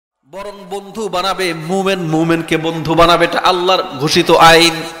বরং বন্ধু বানাবে, মুমিন মুমিনকে বন্ধু বানাবে, এটা আল্লাহর ঘোষিত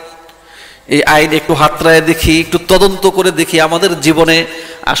আইন। এই আইন একটু হাতড়ায় দেখি, একটু তদন্ত করে দেখি আমাদের জীবনে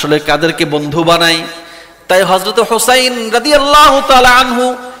আসলে কাদেরকে বন্ধু বানাই। তাই হযরত হুসাইন রাদিয়াল্লাহু তাআলা আনহু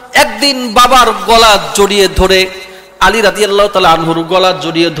একদিন বাবার গলা জড়িয়ে ধরে, আলী রাদিয়াল্লাহু তাআলা আনহুর গলা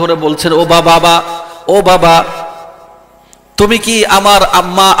জড়িয়ে ধরে বলছেন, ও বাবা, তুমি কি আমার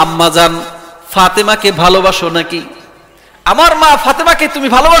আম্মাজান ফাতেমাকে ভালোবাসো নাকি? আমার মা ফাতেমাকে তুমি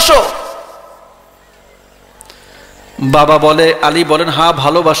ভালোবাসো? বাবা বলে, আলী বলেন, হ্যাঁ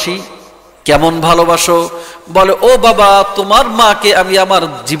ভালোবাসি। কেমন ভালোবাসো? বলে, ও বাবা, তোমার মাকে আমি আমার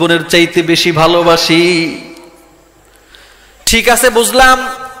জীবনের চাইতে বেশি ভালোবাসি। ঠিক আছে, বুঝলাম।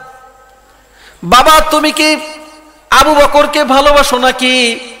 বাবা, তুমি কি আবু বকরকে ভালোবাসো নাকি?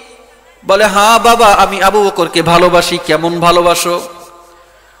 বলে, হ্যাঁ বাবা, আমি আবু বকরকে ভালোবাসি। কেমন ভালোবাসো?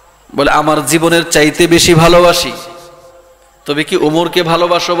 বলে, আমার জীবনের চাইতে বেশি ভালোবাসি। তুমি কি উমরকে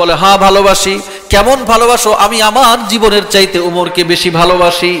ভালোবাসো? বলে, হ্যাঁ ভালোবাসি। কেমন ভালোবাসো? আমি আমার জীবনের চাইতে উমরকে বেশি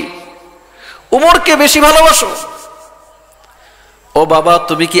ভালোবাসি। উমরকে বেশি ভালোবাসো? ও বাবা,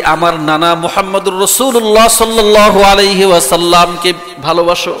 তুমি কি আমার নানা মুহাম্মদুর রাসূলুল্লাহ সাল্লাল্লাহু আলাইহি ওয়াসাল্লামকে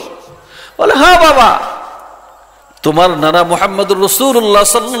ভালোবাসো? বলে, হ্যাঁ বাবা, তোমার নানা মুহাম্মদুর রাসূলুল্লাহ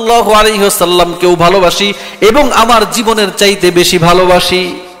সাল্লাল্লাহু আলাইহি ওয়াসাল্লামকেও ভালোবাসি এবং আমার জীবনের চাইতে বেশি ভালোবাসি।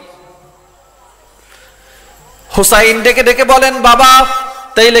 হুসাইন ডেকে ডেকে বলেন, বাবা,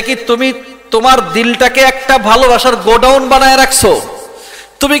 তাইলে কি তুমি তোমার দিলটাকে একটা ভালোবাসার গোডাউন বানায় রাখছো?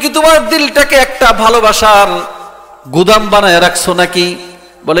 তুমি কি তোমার দিলটাকে একটা ভালোবাসার গুদাম বানায় রাখছো নাকি?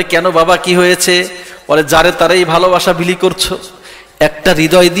 বলে, কেন বাবা, কি হয়েছে? বলে, যারে তারাই ভালোবাসা বিলি করছো। একটা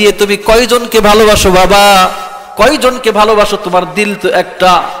হৃদয় দিয়ে তুমি কয়জনকে ভালোবাসো বাবা? কয়জনকে ভালোবাসো? তোমার দিল তো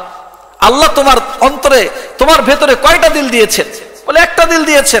একটা। আল্লাহ তোমার অন্তরে, তোমার ভেতরে কয়টা দিল দিয়েছেন? বলে, একটা দিল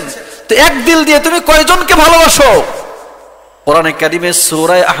দিয়েছেন। তো এক দিল দিয়ে তুমি কয়জনকে ভালোবাসো? কোরআনে কারিমে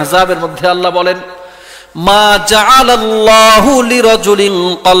সূরা আহজাবের মধ্যে আল্লাহ বলেন, মা জাআলাল্লাহু লিরাজুলিন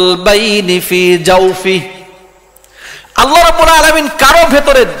কলবাইনি ফি জাওফিহি। আল্লাহ রাব্বুল আলামিন কারো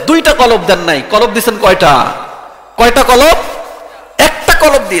ভেতরে দুইটা কলব দেন নাই। কলব দিয়েছেন কয়টা? কয়টা কলব? একটা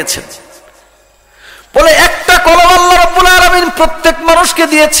কলব দিয়েছেন। বলে, একটা কলব আল্লাহ রাব্বুল আলামিন প্রত্যেক মানুষকে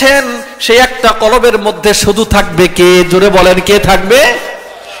দিয়েছেন। সেই একটা কলবের মধ্যে শুধু থাকবে কে? জোরে বলেন, কে থাকবে?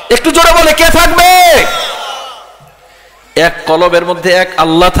 একটু জোরে বলে, কে থাকবে? এক কলবের মধ্যে এক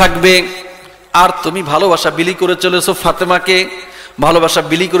আল্লাহ থাকবে। আর তুমি ভালোবাসা বিলি করে চলেছো ফাতেমাকে, ভালোবাসা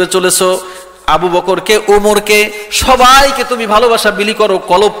বিলি করে চলেছো আবু বকরকে, ওমরকে, সবাইকে তুমি ভালোবাসা বিলি করো,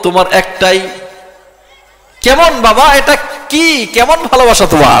 কলব তোমার একটাই। কেমন বাবা, এটা কি? কেমন ভালোবাসা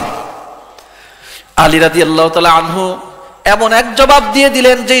তোমার? আলী রাদিয়াল্লাহু তাআলা আনহু এমন এক জবাব দিয়ে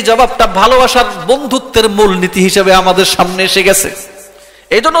দিলেন, যেই জবাবটা ভালোবাসার বন্ধুত্বের মূলনীতি হিসেবে আমাদের সামনে এসে গেছে।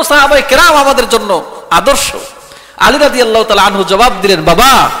 এই জন্য সাহাবায়ে কেরাম আমাদের জন্য আদর্শ। আলী রাদিয়াল্লাহু তাআলা আনহু জবাব দিলেন,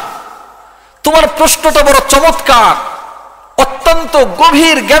 বাবা, তোমার প্রশ্নটা বড় চমৎকার, অত্যন্ত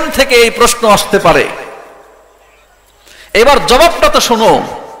গভীর জ্ঞান থেকে এই প্রশ্ন আসতে পারে। এবার জবাবটা তো শোনো।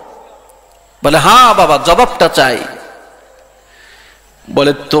 বলে, হ্যাঁ বাবা, জবাবটা চাই।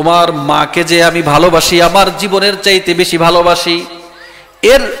 বলে, তোমার মাকে যে আমি ভালোবাসি, আমার জীবনের চাইতে বেশি ভালোবাসি,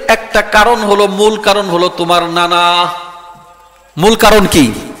 এর একটা কারণ হলো, মূল কারণ হলো তোমার নানা। মূল কারণ কি?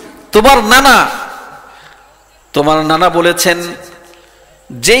 তোমার নানা। তোমার নানা বলেছেন,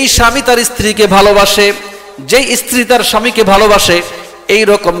 যেই স্বামী তার স্ত্রীকে ভালোবাসে, যেই স্ত্রী তার স্বামীকে ভালোবাসে, এই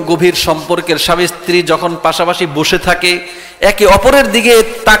রকম গভীর সম্পর্কের স্বামী স্ত্রী যখন পাশাপাশি বসে থাকে, একে অপরের দিকে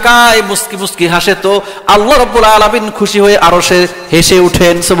তাকায়, মুস্কি মুস্কি হাসে, তো আল্লাহ রাব্বুল আলামিন খুশি হয়ে আরশে হেসে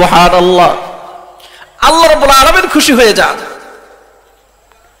উঠেন। সুবহানাল্লাহ, আল্লাহ রাব্বুল আলামিন খুশি হয়ে যান।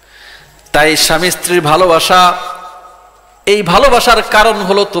 তাই স্বামী স্ত্রীর ভালোবাসা, এই ভালোবাসার কারণ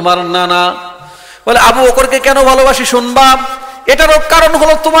হলো তোমার নানা। বলে, আবু বকরকে কেন ভালোবাসি শুনবা? এটারও কারণ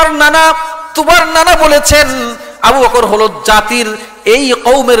হলো তোমার নানা। তোমার নানা বলেছেন, আবু বকর হলো জাতির, এই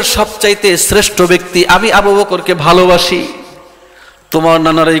কওমের সবচাইতে শ্রেষ্ঠ ব্যক্তি, আমি আবু বকরকে ভালোবাসি। তোমার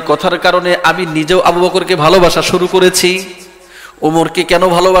নানার এই কথার কারণে আমি নিজেও আবু বকরকে ভালোবাসা শুরু করেছি। উমরকে কেন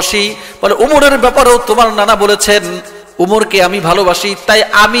ভালোবাসি? বলে, উমরের ব্যাপারেও তোমার নানা বলেছেন, উমরকে আমি ভালোবাসি, তাই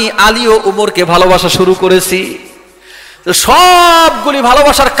আমি আলীও উমরকে ভালোবাসা শুরু করেছি। সবগুলি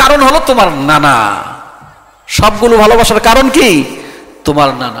ভালোবাসার কারণ হলো তোমার নানা। সবগুলো ভালোবাসার কারণ কি? তোমার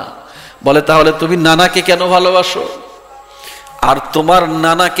নানা। বলে, তাহলে তুমি নানাকে কেন ভালোবাসো? আর তোমার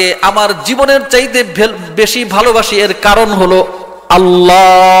নানাকে আমার জীবনের চাইতে বেশি ভালোবাসি, এর কারণ হলো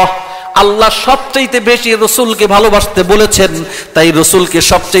আল্লাহ। আল্লাহ সবচাইতে বেশি রসুলকে ভালোবাসতে বলেছেন, তাই রসুলকে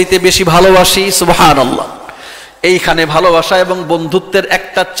সবচাইতে বেশি ভালোবাসি। সুবহানাল্লাহ। এইখানে ভালোবাসা এবং বন্ধুত্বের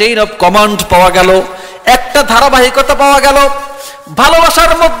একটা চেইন অফ কমান্ড পাওয়া গেল, একটা ধারাবাহিকতা পাওয়া গেল।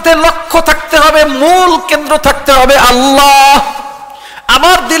 ভালোবাসার মধ্যে লক্ষ্য থাকতে হবে, মূল কেন্দ্র থাকতে হবে আল্লাহ।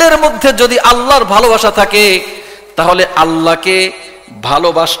 আমার দিলের মধ্যে যদি আল্লাহর ভালোবাসা থাকে, তাহলে আল্লাহকে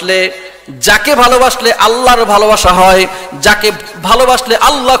ভালোবাসলে, যাকে ভালোবাসলে আল্লাহর ভালোবাসা হয়, যাকে ভালোবাসলে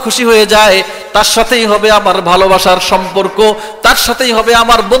আল্লাহ খুশি হয়ে যায়, তার সাথেই হবে আমার ভালোবাসার সম্পর্ক, তার সাথেই হবে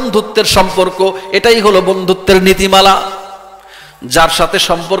আমার বন্ধুত্বের সম্পর্ক। এটাই হলো বন্ধুত্বের নীতিমালা। যার সাথে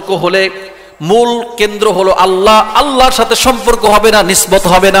সম্পর্ক হলে মূল কেন্দ্র হলো আল্লাহ, আল্লাহর সাথে সম্পর্ক হবে না, নিসবত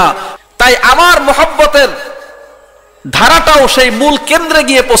হবে না। তাই আমার মহব্বতের ধারাটাও সেই মূল কেন্দ্রে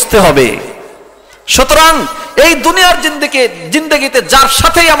গিয়ে পৌঁছতে হবে। সুতরাং এই দুনিয়ার জিন্দেগিতে যার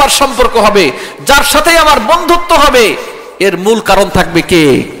সাথেই আমার সম্পর্ক হবে, যার সাথেই আমার বন্ধুত্ব হবে, এর মূল কারণ থাকবে কে?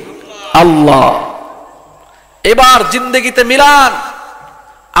 আল্লাহ। এবার জিন্দেগিতে মিলান,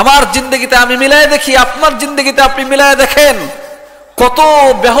 আমার জিন্দেগিতে আমি মিলায় দেখি, আপনার জিন্দেগিতে আপনি মিলায় দেখেন, কত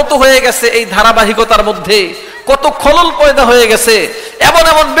ব্যাহত হয়ে গেছে এই ধারাবাহিকতার মধ্যে, কত খলল পয়দা হয়ে গেছে। এমন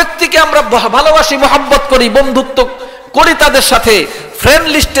এমন ব্যক্তিকে আমরা ভালোবাসি, মহব্বত করি, বন্ধুত্ব করি তাদের সাথে, ফ্রেন্ড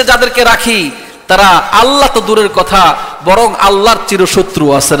লিস্টে যাদেরকে রাখি, তারা আল্লাহ তো দূরের কথা, বরং আল্লাহর চিরশত্রু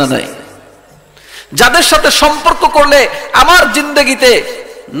আছে না নাই? যাদের সাথে সম্পর্ক করলে আমার জিন্দেগিতে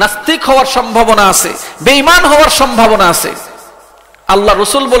নাস্তিক হওয়ার সম্ভাবনা আছে, বেঈমান হওয়ার সম্ভাবনা আছে। আল্লাহ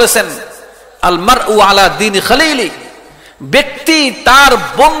রাসূল বলেছেন, আল মারউ আলা দীনি খালিলি, ব্যক্তি তার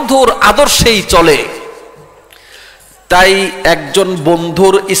বন্ধুর আদর্শেই চলে। তাই একজন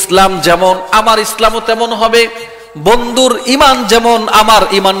বন্ধুর ইসলাম যেমন আমার ইসলামও তেমন হবে, বন্ধুর ঈমান যেমন আমার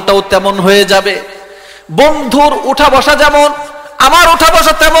ঈমানটাও তেমন হয়ে যাবে। বন্ধুর উঠা বসা যেমন আমার উঠা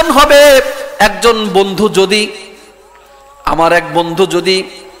বসা তেমন হবে। একজন বন্ধু যদি, আমার এক বন্ধু যদি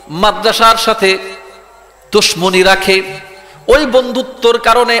মাদ্রাসার সাথে দুশমনি রাখে, ওই বন্ধুত্বর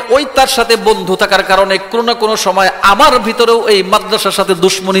কারণে, ওই তার সাথে বন্ধু থাকার কারণে কোনো না কোনো সময় আমার ভিতরেও এই মাদ্রাসার সাথে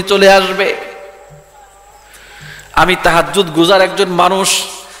দুশমনি চলে আসবে। আমি তাহাজ্জুদ গুজার একজন মানুষ,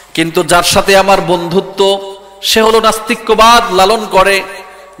 কিন্তু যার সাথে আমার বন্ধুত্ব সে হলো নাস্তিক্যবাদ লালন করে,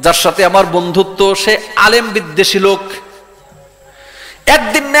 যার সাথে আমার বন্ধুত্ব সে আলেম বিদ্বেষী লোক।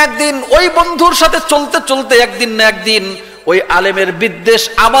 একদিন না একদিন ওই বন্ধুর সাথে চলতে চলতে একদিন না একদিন ওই আলেমের বিদ্বেষ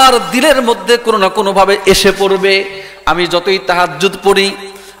আমার দিলের মধ্যে কোনো না কোনো ভাবে এসে পড়বে। আমি যতই তাহাজ্জুদ পড়ি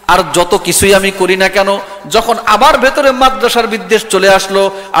আর যত কিছুই আমি করি না কেন, যখন আমার ভেতরে মাদ্রাসার বিদ্বেষ চলে আসলো,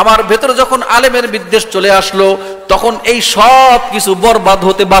 আমার ভেতরে যখন আলেমের বিদ্বেষ চলে আসলো, তখন এই সব কিছু বরবাদ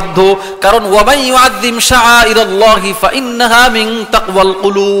হতে বাধ্য। কারণ ওয়ামাই ইউআযযিম শাআইরাল্লাহি ফাইন্নাহা মিন তাকওয়াল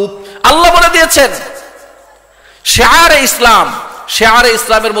কুলুব, আল্লাহ বলে দিয়েছেন শিআরে ইসলাম। শিআরে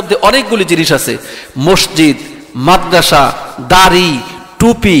ইসলামের মধ্যে অনেকগুলি জিনিস আছে, মসজিদ, মাদ্রাসা, দাড়ি,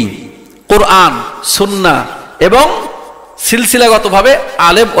 টুপি, কোরআন, সুন্নাহ এবং সিলসিলাগতভাবে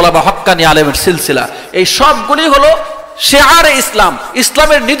আলেম ওলামা, হক্কানি আলেমের সিলসিলা। এই সবগুলি হলো শিআরে ইসলাম,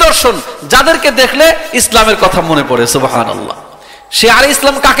 ইসলামের নিদর্শন, যাদেরকে দেখলে ইসলামের কথা মনে পড়ে। সুবহানাল্লাহ। শিআরে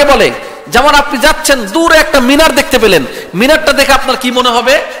ইসলাম কাকে বলে? যেমন আপনি যাচ্ছেন, দূরে একটা মিনার দেখতে পেলেন, মিনারটা দেখে আপনার কি মনে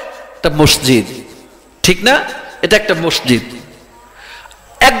হবে? একটা মসজিদ, ঠিক না? এটা একটা মসজিদ।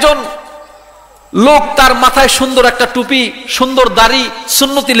 একজন লোক, তার মাথায় সুন্দর একটা টুপি, সুন্দর দাড়ি,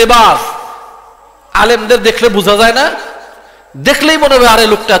 সুন্নতি লেবাস, আলেমদের দেখলে বোঝা যায় না? দেখলেই মনে হবে আরে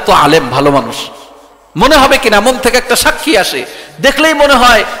লোকটা তো আলেম, ভালো মানুষ মনে হবে কিনা? মন থেকে একটা সাক্ষী আসে, দেখলেই মনে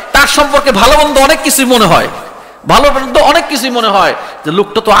হয় তার সম্পর্কে ভালো মন্দ অনেক কিছুই মনে হয়, ভালো মন্দ অনেক কিছুই মনে হয় যে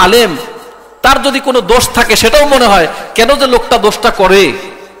লোকটা তো আলেম। তার যদি কোনো দোষ থাকে সেটাও মনে হয় কেন যে লোকটা দোষটা করে,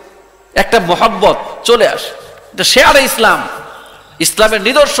 একটা মহব্বত চলে আসে। এটা শিআরে ইসলাম, ইসলামের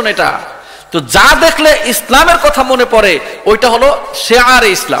নিদর্শন এটা। তো যা দেখলে ইসলামের কথা মনে পড়ে ওইটা হলো শিআরে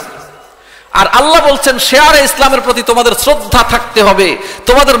ইসলাম। আর আল্লাহ বলছেন শিআরে ইসলামের প্রতি তোমাদের শ্রদ্ধা থাকতে হবে,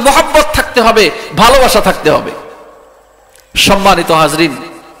 তোমাদের মহব্বত থাকতে হবে, ভালোবাসা থাকতে হবে। সম্মানিত হাজরিন,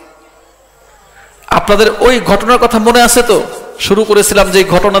 আপনাদের ওই ঘটনার কথা মনে আছে তো? শুরু করেছিলাম যে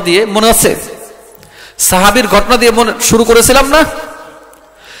ঘটনা দিয়ে, মনে আছে? সাহাবীর ঘটনা দিয়ে শুরু করেছিলাম না?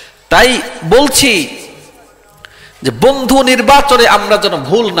 তাই বলছি যে বন্ধু নির্বাচনে আমরা যেন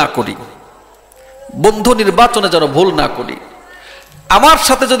ভুল না করি, বন্ধু নির্বাচনে যেন ভুল না করি। আমার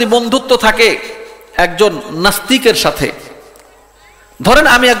সাথে যদি বন্ধুত্ব থাকে একজন নাস্তিকের সাথে, ধরেন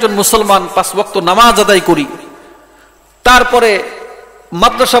আমি একজন মুসলমান, 5 ওয়াক্ত নামাজ আদায় করি, তারপরে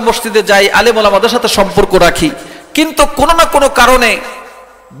মাদ্রাসা মসজিদে যাই, আলেম ওলামাদের সাথে সম্পর্ক রাখি, কিন্তু কোনো না কোনো কারণে,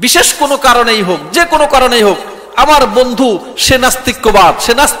 বিশেষ কোনো কারণেই হোক, যে কোনো কারণেই হোক, আমার বন্ধু সে নাস্তিক্যবাদ,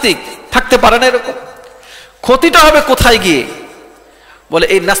 সে নাস্তিক, থাকতে পারে না। এরকম ক্ষতিটা হবে কোথায় গিয়ে? বলে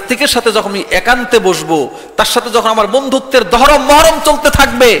এই নাস্তিকের সাথে যখন আমি একান্তে বসবো, তার সাথে যখন আমার বন্ধুত্বের দহরম মহরম চলতে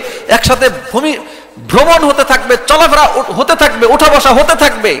থাকবে, একসাথে ভ্রমণ হতে থাকবে, চলাফেরা হতে থাকবে, উঠা বসা হতে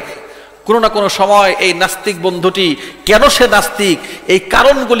থাকবে, কোনো না কোনো সময় এই নাস্তিক বন্ধুটি কেন সে নাস্তিক, এই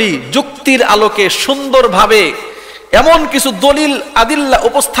কারণগুলি যুক্তির আলোকে সুন্দরভাবে এমন কিছু দলিল আদিল্লা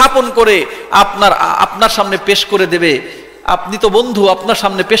উপস্থাপন করে আপনার সামনে পেশ করে দেবে আপনি তো বন্ধু, আপনার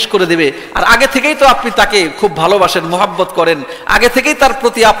সামনে পেশ করে দেবে, আর আগে থেকেই তো আপনি তাকে খুব ভালোবাসেন, মহব্বত করেন, আগে থেকেই তার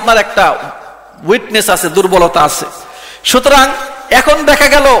প্রতি আপনার একটা উইকনেস আছে, দুর্বলতা আছে। সুতরাং এখন দেখা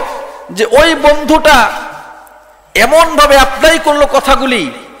গেল যে ওই বন্ধুটা এমন ভাবে অ্যাপ্লাই করলো কথাগুলি,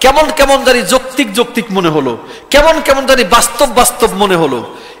 কেমন কেমন জানি যৌক্তিক যৌক্তিক মনে হলো, কেমন কেমন জানি বাস্তব বাস্তব মনে হলো।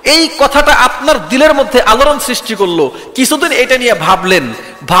 এই কথাটা আপনার দিলের মধ্যে আলোড়ন সৃষ্টি করলো। কিছুদিন এটা নিয়ে ভাবলেন,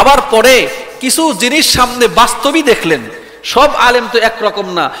 ভাবার পরে কিছু জিনিস সামনে বাস্তবই দেখলেন। সব আলেম তো একরকম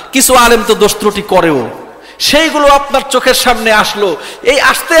না, কিছু আলেম তো দোষ ত্রুটি করেও, সেইগুলো আপনার চোখের সামনে আসলো। এই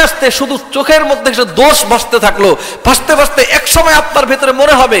আস্তে আস্তে শুধু চোখের মধ্যে দোষ ভাসতে থাকলো, ভাসতে ভাসতে এক সময় আপনার ভেতরে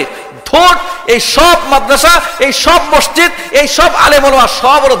মনে হবে, ধুর, এই সব মাদ্রাসা, এই সব মসজিদ, এই সব আলেম ওলামা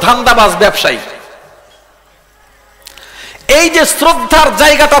সব হলো ধান্দাবাজ ব্যবসায়ী। এই যে শ্রদ্ধার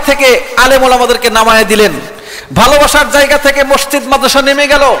জায়গাটা থেকে আলেম ওলামাদেরকে নামায় দিলেন, ভালোবাসার জায়গা থেকে মসজিদ মাদ্রাসা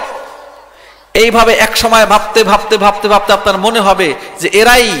নেমে গেল। এইভাবে এক সময় ভাবতে ভাবতে ভাবতে ভাবতে আপনার মনে হবে যে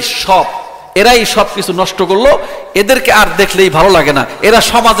এরাই সব কিছু নষ্ট করলো, এদেরকে আর দেখলেই ভালো লাগে না, এরা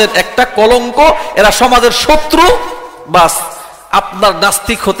সমাজের একটা কলঙ্ক, এরা সমাজের শত্রু। বাস, আপনার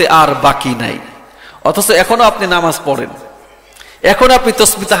নাস্তিক হতে আর বাকি নাই। অথচ এখনো আপনি নামাজ পড়েন, এখন আপনি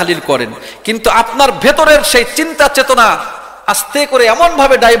তাসবিহ তাহলিল করেন, কিন্তু আপনার ভেতরের সেই চিন্তা চেতনা আস্তে করে এমন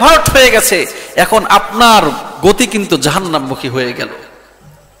ভাবে ডাইভার্ট হয়ে গেছে, এখন আপনার গতি কিন্তু জাহান্নামমুখী হয়ে গেল।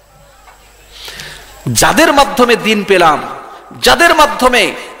 যাদের মাধ্যমে দিন পেলাম, যাদের মাধ্যমে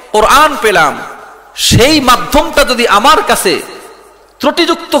কোরআন পেলাম, সেই মাধ্যমটা যদি আমার কাছে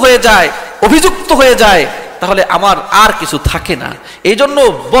ত্রুটিযুক্ত হয়ে যায়, অভিযুক্ত হয়ে যায়, তাহলে আমার আর কিছু থাকে না। এই জন্য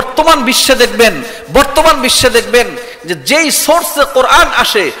বর্তমান বিশ্বে দেখবেন যে যেই সোর্সে কোরআন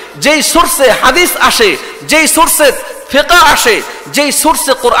আসে, যেই সোর্সে হাদিস আসে, যেই সোর্সে ফিকহ আসে, যেই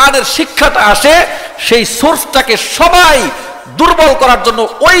সোর্সে কোরআনের শিক্ষাটা আসে, সেই সোর্সটাকে সবাই দুর্বল করার জন্য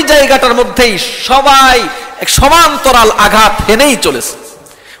ওই জায়গাটার মধ্যেই সবাই এক সমান্তরাল আঘাত হেনেই চলেছে।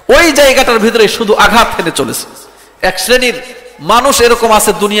 ওই জায়গাটার ভিতরে শুধু আঘাত হেনে চলেছে। এক শ্রেণীর মানুষ এরকম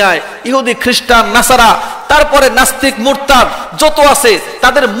আছে দুনিয়ায়, ইহুদি, খ্রিস্টান, নাসারা, তারপরে নাস্তিক, মুরতাদ যত আছে,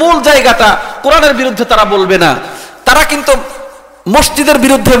 তাদের মূল জায়গাটা কোরআনের বিরুদ্ধে তারা বলবে না, তারা কিন্তু মসজিদের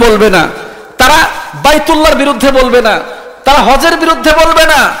বিরুদ্ধে বলবে না, তারা বাইতুল্লাহর বিরুদ্ধে বলবে না, তারা হজের বিরুদ্ধে বলবে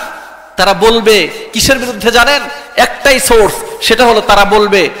না, তারা বলবে কিসের বিরুদ্ধে জানেন? একটাই সোর্স, সেটা হলো তারা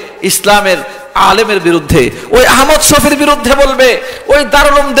বলবে ইসলামের আলেমের বিরুদ্ধে, ওই আহমদ শফির বিরুদ্ধে বলবে, ওই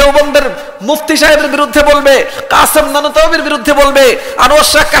দারুল উলুম দেওবন্দের মুফতি সাহেবের বিরুদ্ধে বলবে, কাসেম নানুতাবির বিরুদ্ধে বলবে, আনোয়ার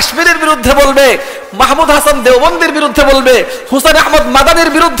শাহ কাশ্মীরের বিরুদ্ধে বলবে, মাহমুদ হাসান দেওবন্দির বিরুদ্ধে বলবে, হুসেন আহমদ মাদানির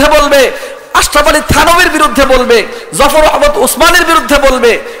বিরুদ্ধে বলবে, আশরাফ আলী থানবীর বিরুদ্ধে বলবে, জফর আহমদ উসমানের বিরুদ্ধে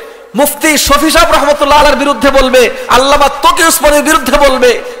বলবে, মুফতি শফি সাহেব রহমতুল্লাহ আলাইহির বিরুদ্ধে বলবে, আল্লামা তকি উসমানের বিরুদ্ধে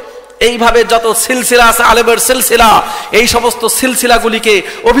বলবে। এইভাবে যত সিলসিলা আছে আলেমের সিলসিলা, এই সমস্ত সিলসিলাগুলিকে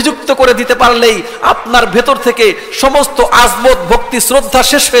অভিযুক্ত করে দিতে পারলেই আপনার ভেতর থেকে সমস্ত আজমত, ভক্তি, শ্রদ্ধা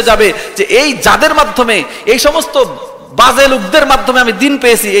শেষ হয়ে যাবে যে এই যাদের মাধ্যমে, এই সমস্ত বাজে লোকদের মাধ্যমে আমি দিন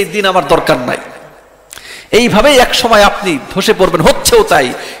পেয়েছি, এই দিন আমার দরকার নাই। এইভাবেই এক সময় আপনি ধসে পড়বেন। হচ্ছেও তাই।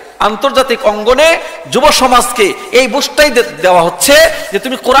 আন্তর্জাতিক অঙ্গনে যুব সমাজকে এই বুঝটাই দেওয়া হচ্ছে যে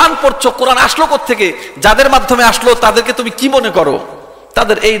তুমি কোরআন পড়ছো, কোরআন আসলো কোত্থেকে, যাদের মাধ্যমে আসলো তাদেরকে তুমি কি মনে করো,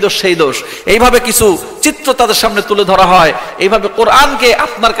 তাদের এই দোষ সেই দোষ। এইভাবে কিছু চিত্র তাদের সামনে তুলে ধরা হয়, এইভাবে কোরআনকে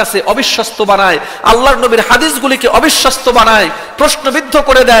আপনার কাছে অবিশ্বস্ত বানায়, আল্লাহর নবীর হাদিসগুলিকে অবিশ্বস্ত বানায়, প্রশ্নবিদ্ধ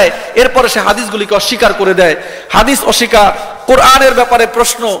করে দেয়, এরপরে সে হাদিসগুলিকে অস্বীকার করে দেয়। হাদিস অস্বীকার, কোরআনের ব্যাপারে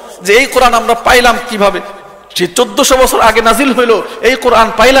প্রশ্ন যে এই কোরআন আমরা পাইলাম কিভাবে, যে 1400 বছর আগে নাজিল হইল, এই কোরআন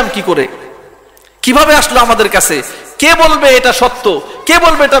পাইলাম কি করে, কিভাবে আসলো আমাদের কাছে, কে বলবে এটা সত্য, কে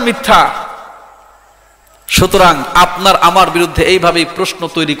বলবে এটা মিথ্যা। সুতরাং আপনার আমার বিরুদ্ধে এইভাবেই প্রশ্ন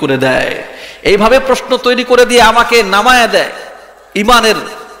তৈরি করে দেয়, এইভাবে প্রশ্ন তৈরি করে দিয়ে আমাকে নামায়া দেয়, ইমানের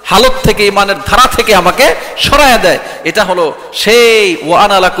হালত থেকে, ইমানের ধারা থেকে আমাকে সরায়া দেয়। এটা হলো সেই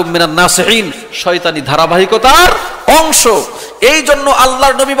ওয়ানা লাকুম মিনান নাসিহিন শয়তানি ধারাবাহিকতার অংশ। এই জন্য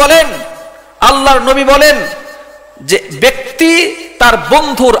আল্লাহর নবী বলেন যে ব্যক্তি তার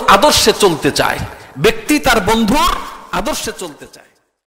বন্ধুর আদর্শে চলতে চায়, ব্যক্তি তার বন্ধুর আদর্শে চলতে চায়।